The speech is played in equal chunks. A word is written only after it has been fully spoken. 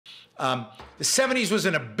The 70s was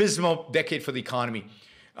an abysmal decade for the economy.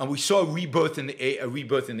 We saw a rebirth in the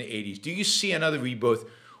 80s. Do you see another rebirth,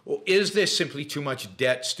 or is there simply too much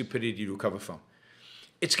debt, stupidity to recover from?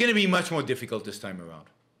 It's going to be much more difficult this time around.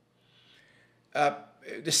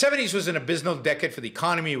 The 70s was an abysmal decade for the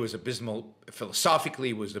economy. It was abysmal philosophically.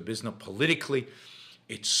 It was abysmal politically.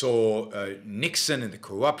 It saw Nixon and the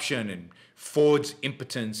corruption and Ford's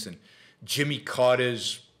impotence and Jimmy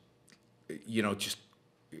Carter's, just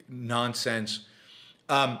nonsense.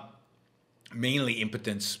 Mainly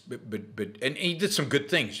impotence, and he did some good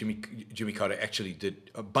things. Jimmy Carter actually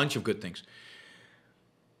did a bunch of good things.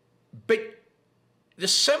 But the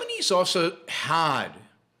 70s also had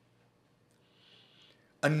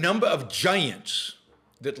a number of giants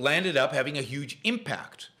that landed up having a huge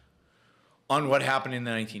impact on what happened in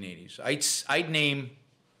the 1980s. I'd name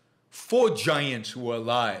 4 giants who were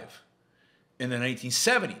alive in the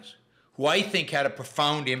 1970s who I think had a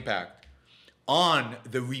profound impact on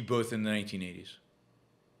the rebirth in the 1980s.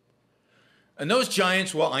 And those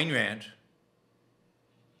giants were Ayn Rand,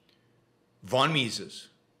 von Mises,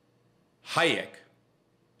 Hayek,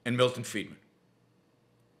 and Milton Friedman.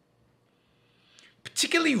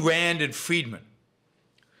 Particularly Rand and Friedman,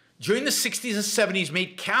 during the 60s and 70s,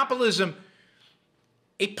 made capitalism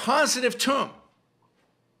a positive term.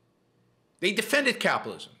 They defended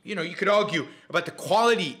capitalism. You could argue about the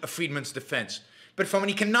quality of Friedman's defense, but from an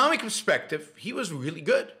economic perspective, he was really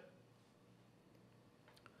good.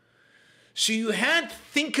 So you had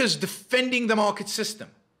thinkers defending the market system.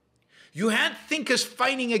 You had thinkers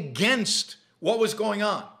fighting against what was going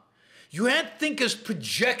on. You had thinkers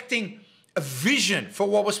projecting a vision for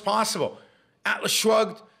what was possible. Atlas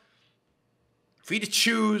Shrugged, Free to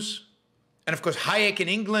Choose, and of course Hayek in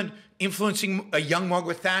England influencing a young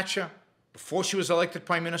Margaret Thatcher before she was elected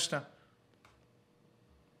prime minister.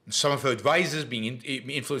 And some of her advisors being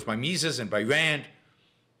influenced by Mises and by Rand.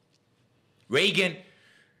 Reagan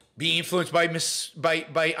being influenced by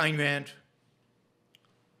Ayn Rand.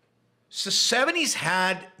 So the 70s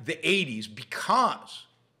had the 80s because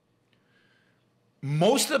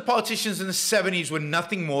most of the politicians in the 70s were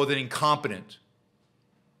nothing more than incompetent.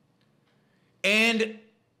 And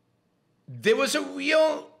there was a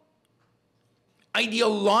real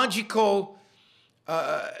ideological,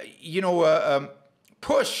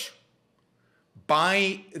 push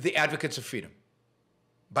by the advocates of freedom,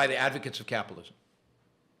 by the advocates of capitalism.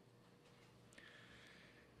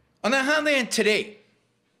 On the other hand, today,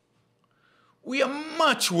 we are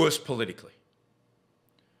much worse politically.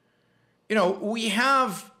 We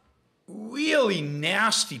have really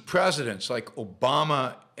nasty presidents like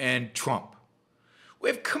Obama and Trump. We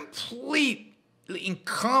have completely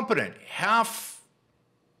incompetent, half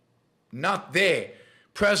not there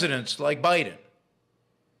presidents like Biden.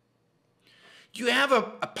 You have a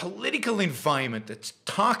political environment that's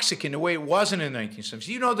toxic in the way it wasn't in the 1970s.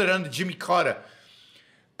 You know that under Jimmy Carter,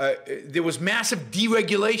 there was massive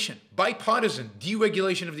deregulation, bipartisan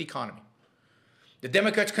deregulation of the economy. The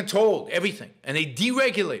Democrats controlled everything, and they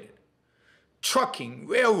deregulated trucking,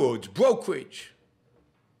 railroads, brokerage.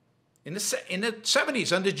 In the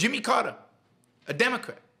 70s, under Jimmy Carter, a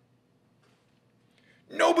Democrat.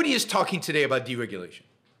 Nobody is talking today about deregulation.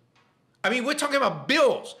 I mean, we're talking about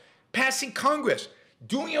bills passing Congress,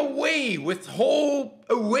 doing away with a whole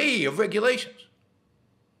array of regulations.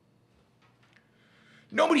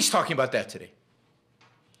 Nobody's talking about that today.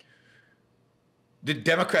 The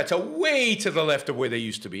Democrats are way to the left of where they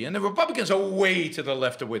used to be, and the Republicans are way to the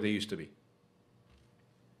left of where they used to be.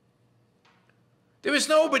 There is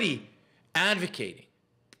nobody advocating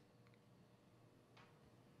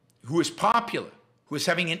who is popular, who is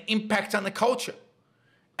having an impact on the culture,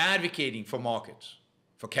 advocating for markets,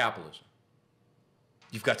 for capitalism.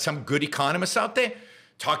 You've got some good economists out there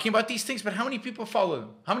talking about these things, but how many people follow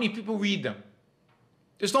them? How many people read them?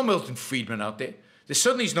 There's no Milton Friedman out there. There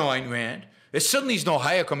certainly is no Ayn Rand. There certainly is no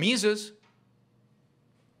Hayek or Mises.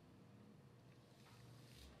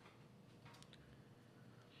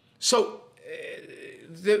 So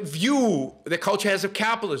the view the culture has of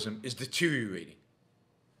capitalism is deteriorating.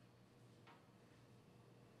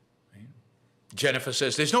 Right? Jennifer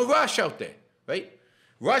says there's no Rush out there, right?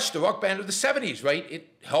 Rush, the rock band of the 70s, right? It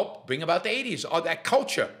helped bring about the 80s, or that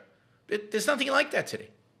culture. There's nothing like that today.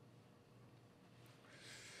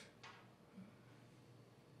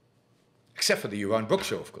 Except for the Yaron Brook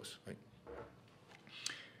show, of course, right?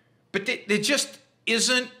 But there just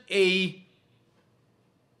isn't a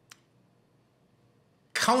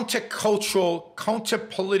countercultural,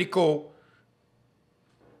 counter-political,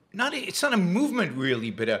 it's not a movement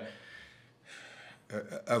really, but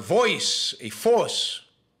a voice, a force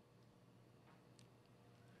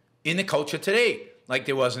in the culture today like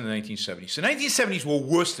there was in the 1970s. The 1970s were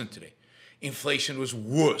worse than today. Inflation was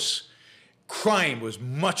worse. Crime was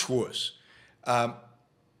much worse. The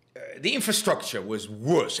infrastructure was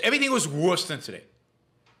worse. Everything was worse than today.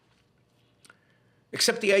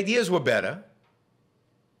 Except the ideas were better.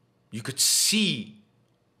 You could see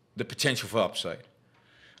the potential for upside.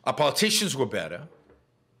 Our politicians were better.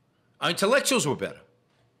 Our intellectuals were better.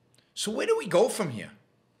 So where do we go from here?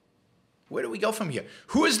 Where do we go from here?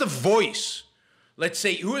 Who is the voice? Let's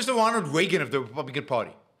say, who is the Ronald Reagan of the Republican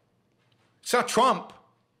Party? It's not Trump.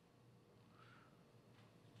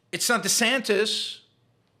 It's not DeSantis.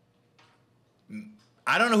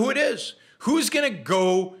 I don't know who it is. Who's going to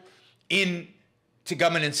go into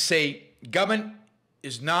government and say, government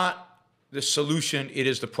is not the solution, it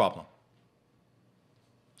is the problem?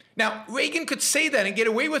 Now, Reagan could say that and get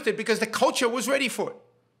away with it because the culture was ready for it.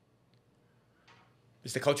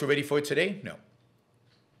 Is the culture ready for it today? No.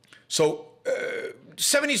 So,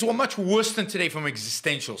 70s were much worse than today from an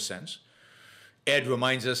existential sense. Ed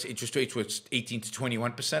reminds us interest rates were 18 to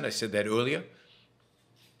 21%. I said that earlier.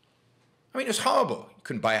 I mean, it was horrible. You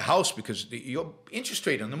couldn't buy a house because your interest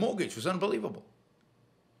rate on the mortgage was unbelievable.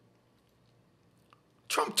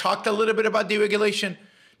 Trump talked a little bit about deregulation.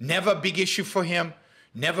 Never a big issue for him.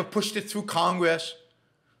 Never pushed it through Congress.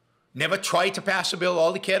 Never tried to pass a bill.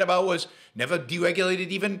 All he cared about was never deregulated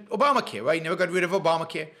even Obamacare, right? Never got rid of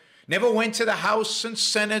Obamacare. Never went to the House and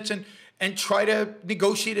Senate and try to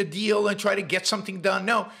negotiate a deal and try to get something done.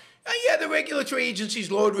 No. Yeah, the regulatory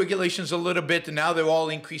agencies lowered regulations a little bit, and now they're all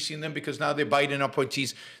increasing them because now they're Biden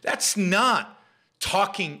appointees. That's not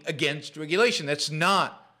talking against regulation. That's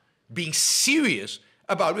not being serious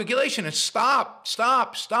about regulation. And stop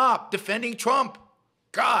defending Trump.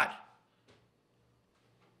 God.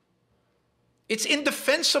 It's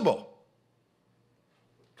indefensible.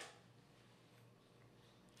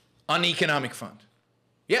 On the economic front.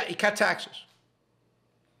 Yeah, he cut taxes.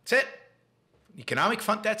 That's it. Economic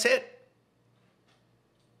front, that's it.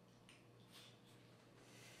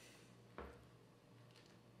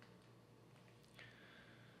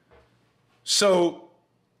 So,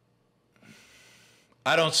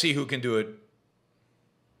 I don't see who can do it.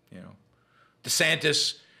 You know,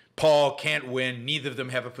 DeSantis, Paul can't win. Neither of them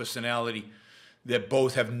have a personality. They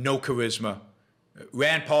both have no charisma.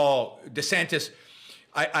 Rand Paul, DeSantis,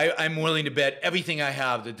 I'm willing to bet everything I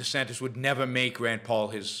have that DeSantis would never make Rand Paul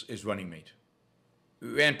his running mate.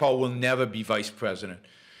 Rand Paul will never be vice president.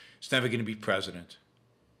 He's never going to be president.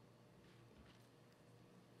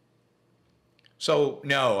 So,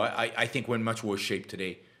 no, I think we're in much worse shape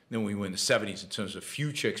today than we were in the 70s in terms of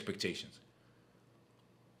future expectations.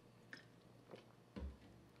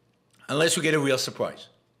 Unless we get a real surprise.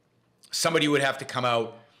 Somebody would have to come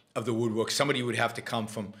out of the woodwork. Somebody would have to come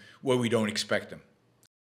from where we don't expect them.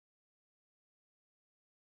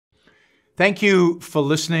 Thank you for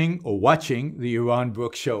listening or watching the Yaron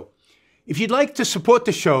Brook Show. If you'd like to support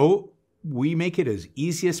the show, we make it as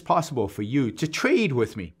easy as possible for you to trade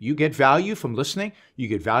with me. You get value from listening. You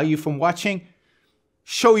get value from watching.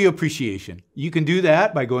 Show your appreciation. You can do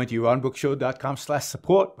that by going to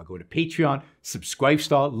yaronbrookshow.com/support, by going to Patreon,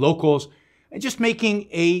 Subscribestar, Locals, and just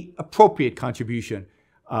making an appropriate contribution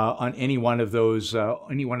on any one of those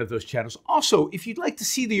channels. Also, if you'd like to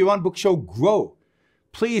see the Yaron Brook Show grow,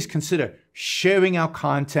 please consider sharing our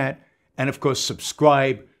content and, of course,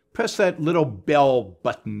 subscribe. Press that little bell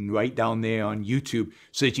button right down there on YouTube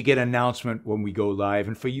so that you get an announcement when we go live.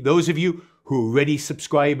 And for those of you who are already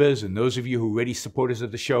subscribers and those of you who are already supporters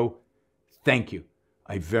of the show, thank you.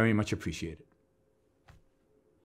 I very much appreciate it.